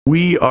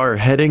We are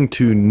heading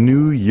to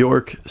New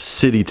York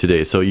City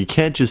today, so you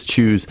can't just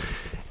choose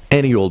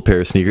any old pair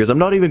of sneakers. I'm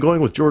not even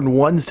going with Jordan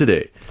 1s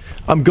today.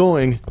 I'm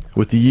going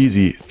with the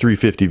Yeezy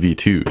 350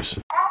 V2s.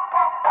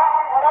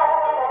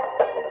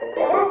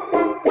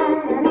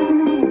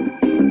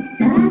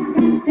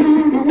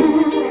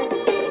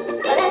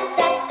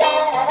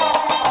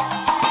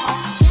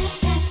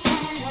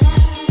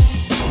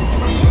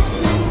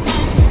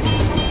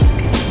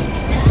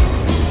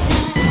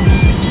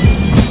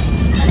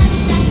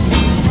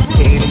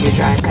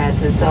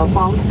 iPads and cell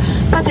phones,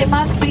 but they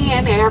must be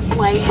in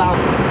airplane mode.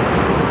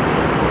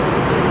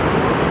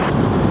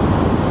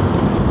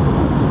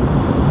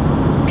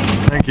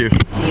 Thank you.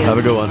 Have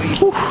a good one.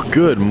 Whew.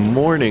 Good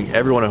morning,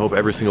 everyone. I hope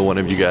every single one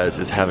of you guys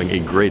is having a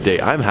great day.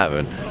 I'm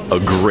having a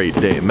great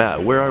day.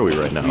 Matt, where are we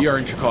right now? We are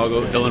in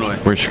Chicago,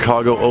 Illinois. We're in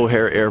Chicago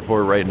O'Hare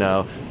Airport right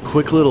now.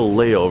 Quick little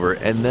layover,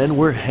 and then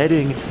we're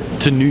heading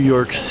to New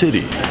York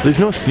City. There's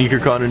no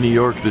SneakerCon in New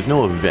York. There's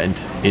no event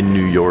in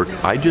New York.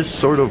 I just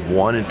sort of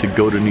wanted to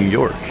go to New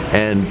York,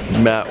 and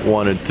Matt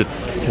wanted to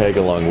tag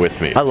along with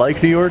me. I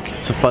like New York.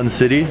 It's a fun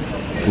city.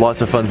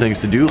 Lots of fun things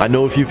to do. I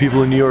know a few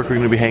people in New York. We're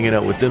going to be hanging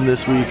out with them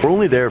this week. We're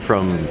only there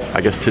from,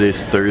 I guess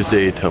today's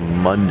Thursday to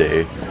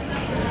Monday.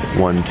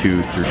 1,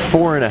 2, 3,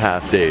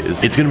 4.5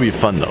 days. It's gonna be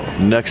fun though.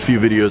 Next few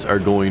videos are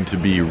going to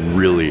be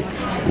really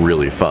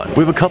fun.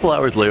 We have a couple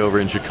hours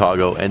layover in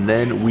Chicago, and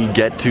then we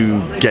get to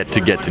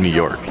New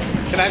York.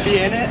 Can I be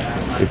in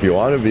it? If you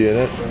want to be in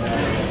it.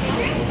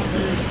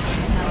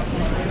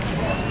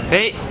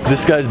 Hey!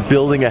 This guy's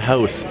building a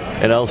house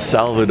in El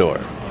Salvador.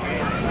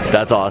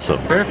 That's awesome.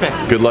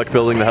 Perfect. Good luck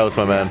building the house,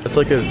 my man. That's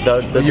like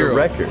that's Euro. a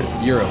record.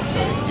 Euro.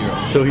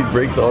 So he'd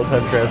break the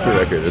all-time transfer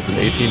record as an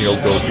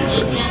 18-year-old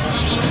goalkeeper.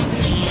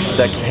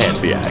 That can't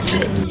be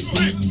accurate.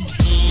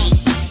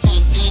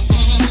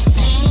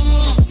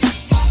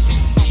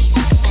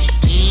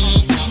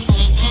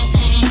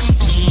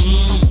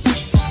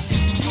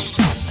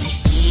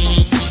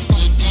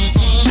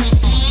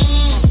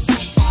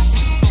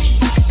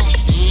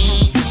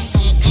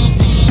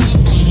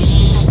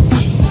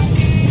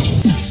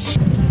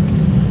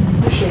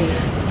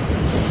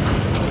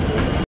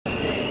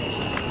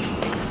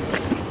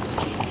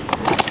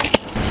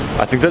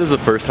 I think that is the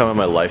first time in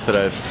my life that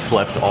I've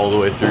slept all the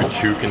way through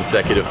 2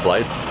 consecutive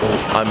flights.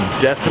 I'm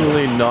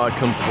definitely not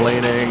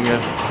complaining.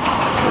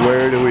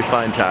 Where do we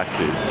find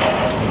taxis?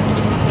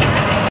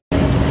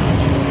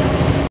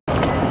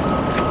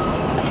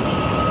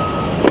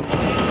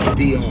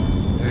 DR,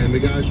 and the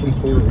guy's from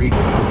Puerto Rico.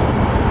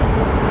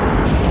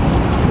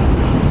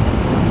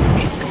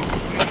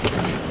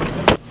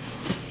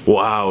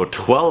 Wow,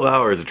 12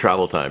 hours of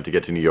travel time to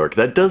get to New York.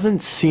 That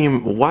doesn't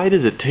seem... Why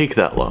does it take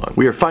that long?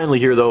 We are finally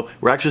here though.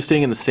 We're actually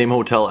staying in the same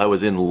hotel I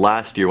was in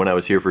last year when I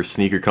was here for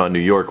SneakerCon New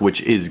York, which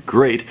is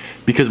great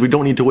because we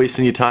don't need to waste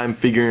any time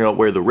figuring out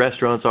where the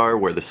restaurants are,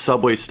 where the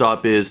subway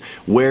stop is,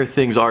 where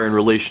things are in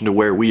relation to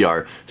where we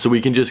are, so we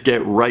can just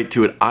get right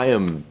to it. I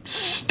am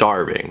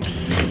starving.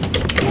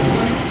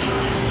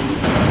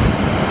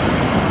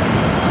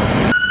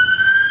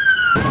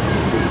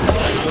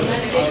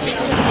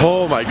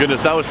 Oh my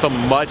goodness, that was some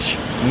much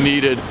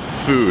needed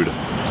food.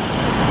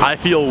 I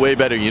feel way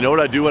better. You know what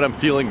I do when I'm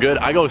feeling good?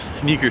 I go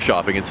sneaker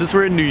shopping, and since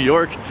we're in New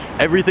York,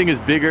 everything is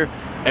bigger,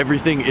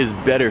 everything is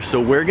better.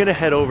 So we're gonna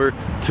head over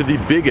to the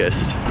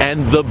biggest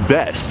and the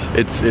best.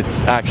 It's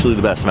actually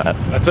the best, Matt.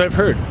 That's what I've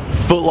heard.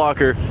 Foot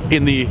Locker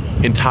in the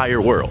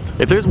entire world.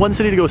 If there's one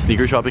city to go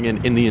sneaker shopping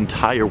in the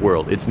entire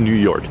world, it's New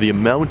York. The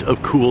amount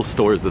of cool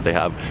stores that they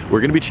have.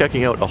 We're gonna be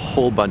checking out a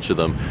whole bunch of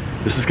them.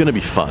 This is gonna be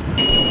fun.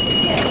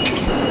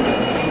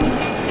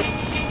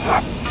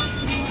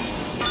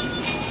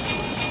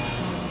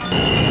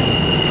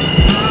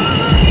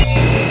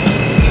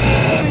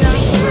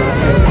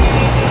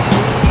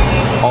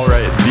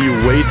 Alright,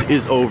 the wait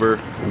is over.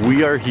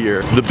 We are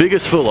here. The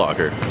biggest Foot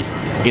Locker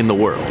in the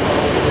world.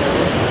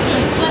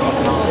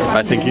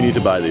 I think you need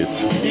to buy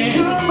these.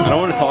 I don't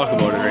want to talk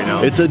about it right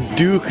now. It's a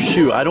Duke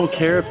shoe. I don't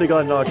care if they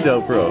got knocked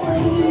out, bro.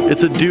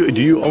 It's a Duke.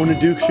 Do you own a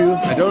Duke shoe?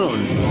 I don't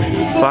own a Duke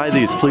shoe. Buy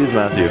these, please,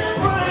 Matthew.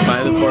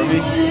 Buy them for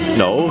me?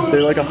 No,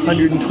 they're like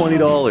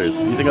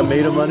 $120. You think I'm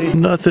made of money?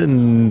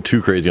 Nothing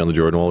too crazy on the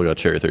Jordan wall. We got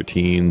Cherry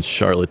 13s,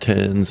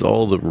 Charlatans,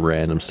 all the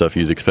random stuff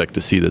you'd expect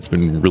to see that's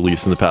been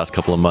released in the past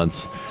couple of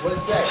months.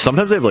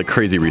 Sometimes they have like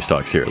crazy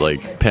restocks here,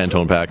 like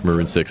Pantone Pack,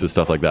 Maroon 6 and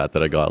stuff like that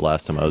I got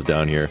last time I was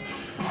down here.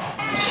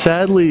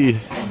 Sadly,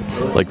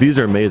 like these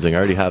are amazing. I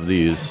already have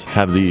these,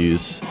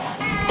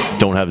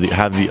 don't have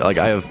the, like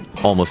I have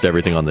almost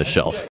everything on this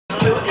shelf.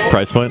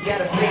 Price point?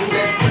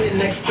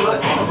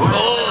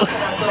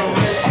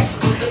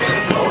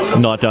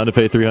 Not down to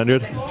pay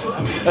 300?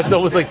 That's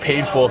almost like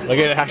painful. Like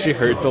it actually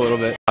hurts a little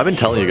bit. I've been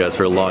telling you guys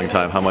for a long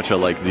time how much I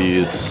like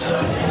these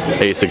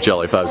ASIC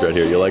Jelly 5s right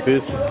here. You like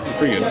these?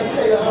 Pretty good.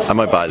 I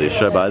might buy these.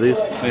 Should I buy these?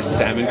 Nice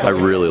salmon color. I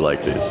really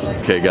like these.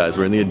 Okay guys,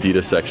 we're in the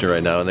Adidas section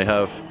right now, and they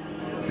have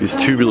these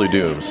Tubular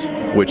Dooms,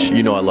 which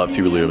you know I love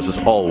Tubular Dooms. This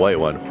all white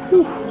one.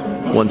 Whew.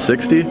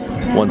 160,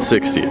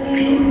 160.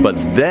 But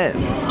then,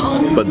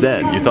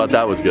 you thought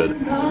that was good.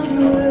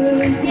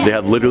 They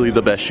have literally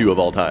the best shoe of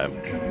all time.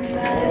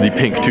 The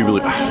pink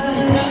tubular.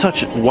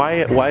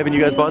 Why haven't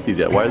you guys bought these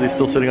yet? Why are they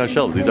still sitting on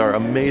shelves? These are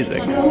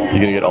amazing. You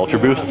gonna get Ultra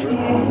Boost?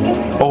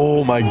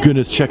 Oh my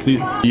goodness, check these.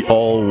 The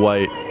all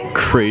white,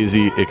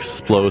 crazy,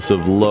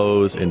 explosive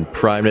lows in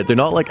Prime Knit. They're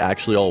not like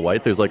actually all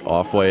white. There's like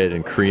off-white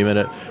and cream in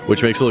it,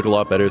 which makes it look a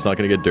lot better. It's not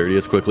gonna get dirty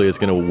as quickly. It's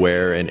gonna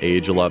wear and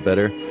age a lot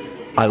better.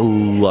 I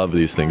love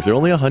these things. They're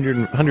only 100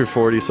 and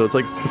 140, so it's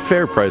like a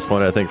fair price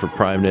point, I think, for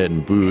Prime Knit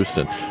and Boost,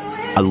 and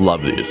I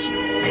love these.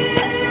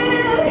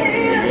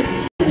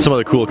 Some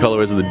other cool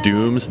colorways are the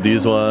Dooms,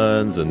 these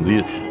ones, and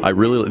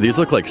these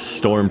look like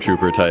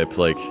Stormtrooper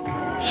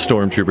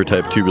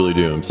type tubular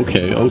Dooms.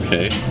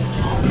 Okay.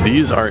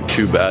 These aren't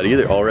too bad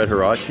either. All red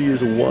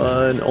Huaraches,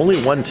 only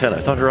 110.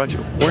 I thought weren't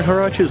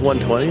Huaraches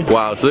 120?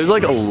 Wow, so there's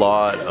like a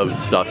lot of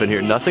stuff in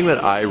here. Nothing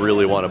that I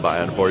really want to buy,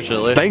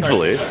 unfortunately.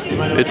 Thankfully,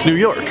 it's New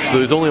York, so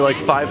there's only like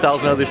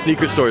 5,000 other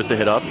sneaker stores to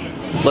hit up.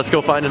 Let's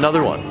go find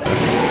another one.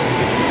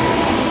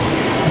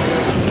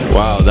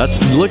 Wow,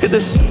 look at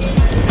this.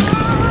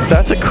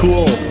 That's a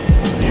cool,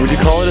 would you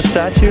call it a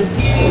statue?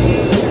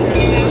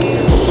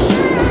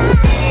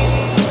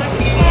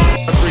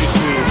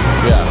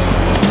 Yeah.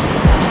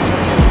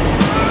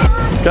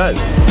 Guys,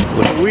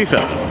 look what we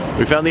found.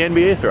 We found the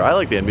NBA store. I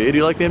like the NBA. Do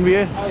you like the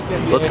NBA? I like the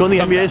NBA. Let's go in the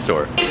NBA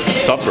store.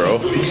 Sup, bro?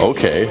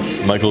 Okay.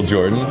 Michael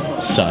Jordan,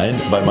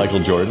 signed by Michael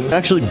Jordan. You can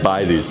actually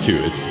buy these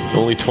too. It's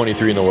only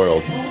 23 in the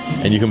world.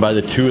 And you can buy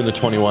the 2 and the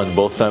 21,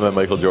 both signed by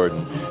Michael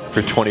Jordan,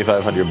 for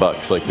 2,500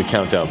 bucks, like the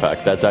countdown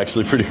pack. That's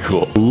actually pretty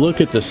cool. Look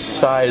at the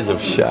size of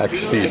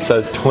Shaq's feet.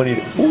 Size 20.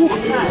 Ooh.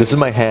 This is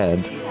my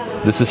hand.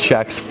 This is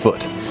Shaq's foot.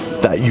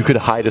 That you could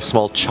hide a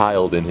small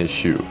child in his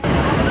shoe.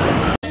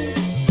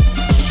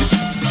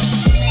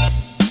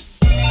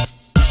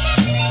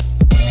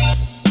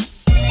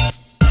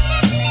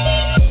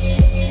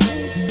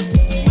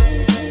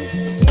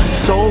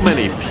 So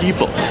many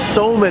people.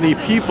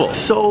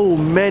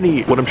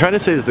 What I'm trying to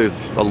say is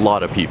there's a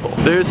lot of people.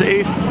 There's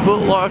a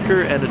Foot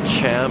Locker and a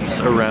Champs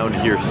around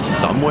here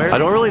somewhere. I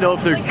don't really know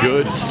if they're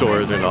good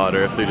stores or not,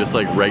 or if they're just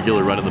like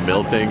regular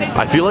run-of-the-mill things.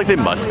 I feel like they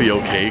must be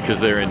okay because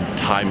they're in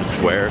Times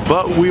Square.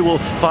 But we will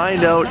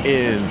find out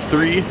in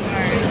 3,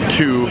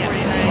 2,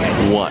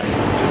 1.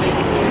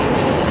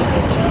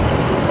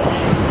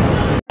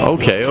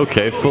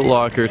 Okay, Foot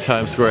Locker,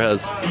 Times Square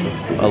has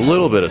a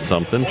little bit of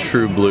something.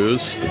 True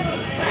Blues.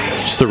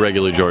 Just the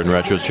regular Jordan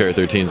Retros, Cherry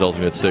 13s,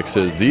 Alternate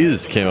 6s.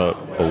 These came out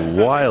a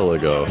while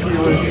ago.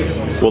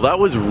 Well, that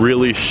was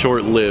really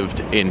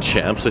short-lived in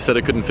Champs. They said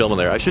I couldn't film in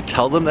there. I should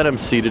tell them that I'm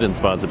seated and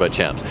sponsored by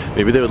Champs.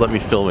 Maybe they would let me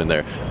film in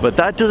there. But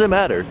that doesn't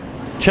matter.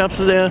 Champs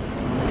is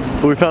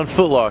but we found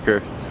Foot Locker,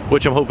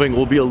 which I'm hoping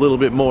will be a little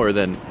bit more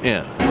than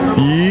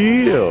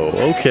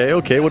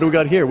okay, what do we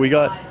got here? We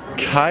got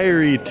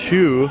Kyrie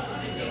 2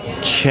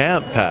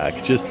 Champ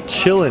pack, just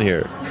chilling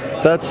here.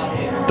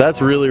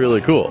 That's really,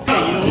 really cool.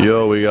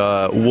 Yo, we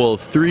got Wool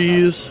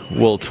 3s,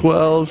 Wool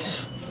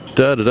 12s,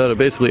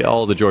 basically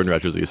all the Jordan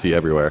Retros that you see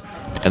everywhere.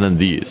 And then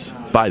these.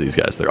 Buy these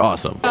guys, they're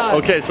awesome.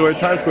 Okay, so we're at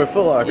Times Square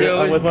Foot Locker.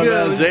 I'm with my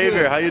man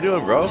Xavier. How you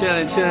doing, bro?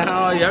 Chilling,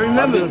 how are you? I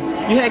remember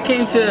you had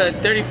came to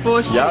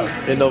 34th Street.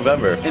 Yeah, in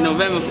November. For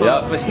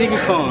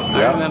SneakerCon.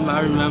 Yeah.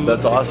 I remember.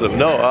 That's awesome.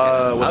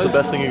 No, what's the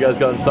best thing you guys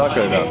got in stock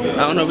right now?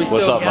 I don't know.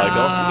 What's up,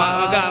 Michael?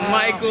 We got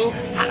Michael.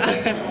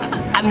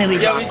 I nearly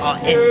got we still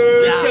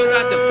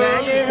got the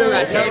patch. We still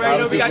got shirt right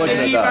here. We got the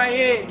lead right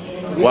here.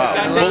 Wow,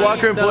 Foot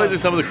Locker employees are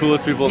some of the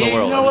coolest people in the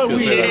world. You know what?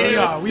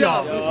 We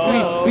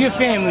are. We a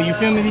family. You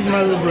feel me? These are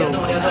my little bros.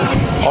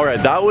 All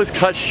right, that was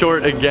cut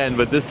short again,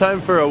 but this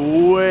time for a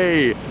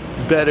way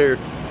better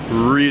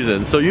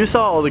reason. So you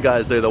saw all the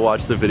guys there that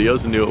watched the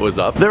videos and knew it was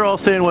up. They're all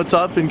saying what's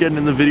up and getting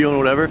in the video and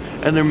whatever,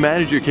 and their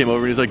manager came over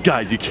and he's like,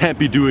 guys, you can't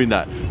be doing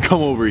that.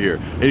 Come over here.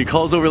 And he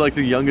calls over like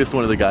the youngest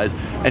one of the guys,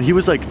 and he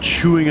was like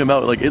chewing him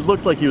out. Like it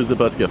looked like he was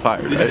about to get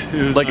fired,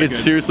 right? Like it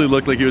seriously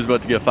looked like he was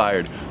about to get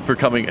fired for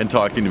coming and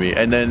talking to me.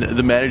 And then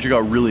the manager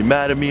got really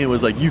mad at me and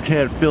was like, you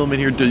can't film in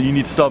here, you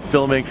need to stop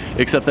filming.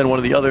 Except then one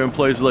of the other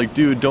employees was like,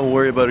 dude, don't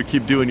worry about it,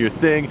 keep doing your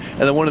thing. And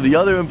then one of the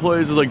other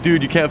employees was like,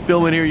 dude, you can't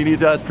film in here, you need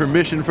to ask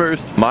permission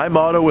first. My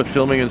motto with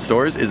filming in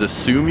stores is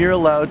assume you're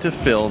allowed to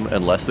film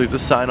unless there's a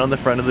sign on the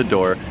front of the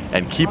door,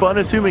 and keep on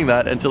assuming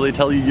that until they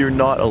tell you you're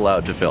not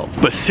allowed to film.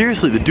 But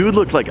seriously, the dude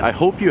looked like, I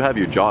hope you have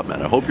your job,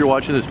 man. I hope you're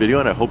watching this video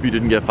and I hope you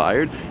didn't get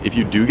fired. If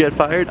you do get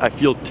fired, I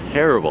feel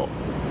terrible.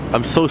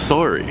 I'm so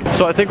sorry.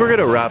 So I think we're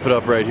gonna wrap it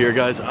up right here,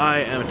 guys. I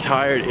am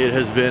tired. It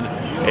has been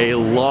a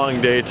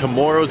long day.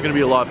 Tomorrow is gonna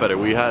be a lot better.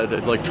 We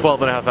had like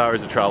 12 and a half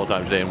hours of travel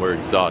time today and we're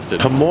exhausted.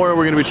 Tomorrow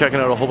we're gonna be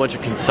checking out a whole bunch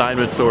of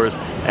consignment stores,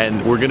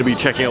 and we're gonna be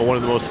checking out one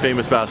of the most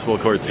famous basketball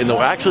courts in the,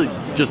 actually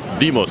just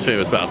the most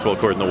famous basketball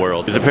court in the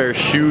world. There's a pair of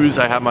shoes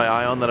I have my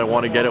eye on that I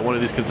wanna get at one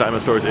of these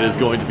consignment stores. It is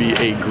going to be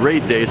a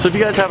great day. So if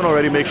you guys haven't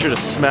already, make sure to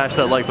smash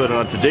that like button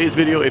on today's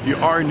video. If you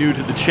are new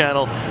to the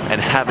channel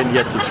and haven't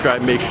yet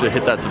subscribed, make sure to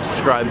hit that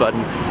subscribe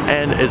button.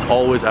 And as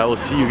always, I will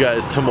see you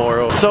guys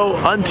tomorrow. So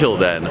until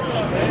then,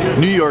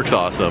 New York's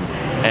awesome,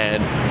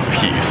 and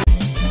peace.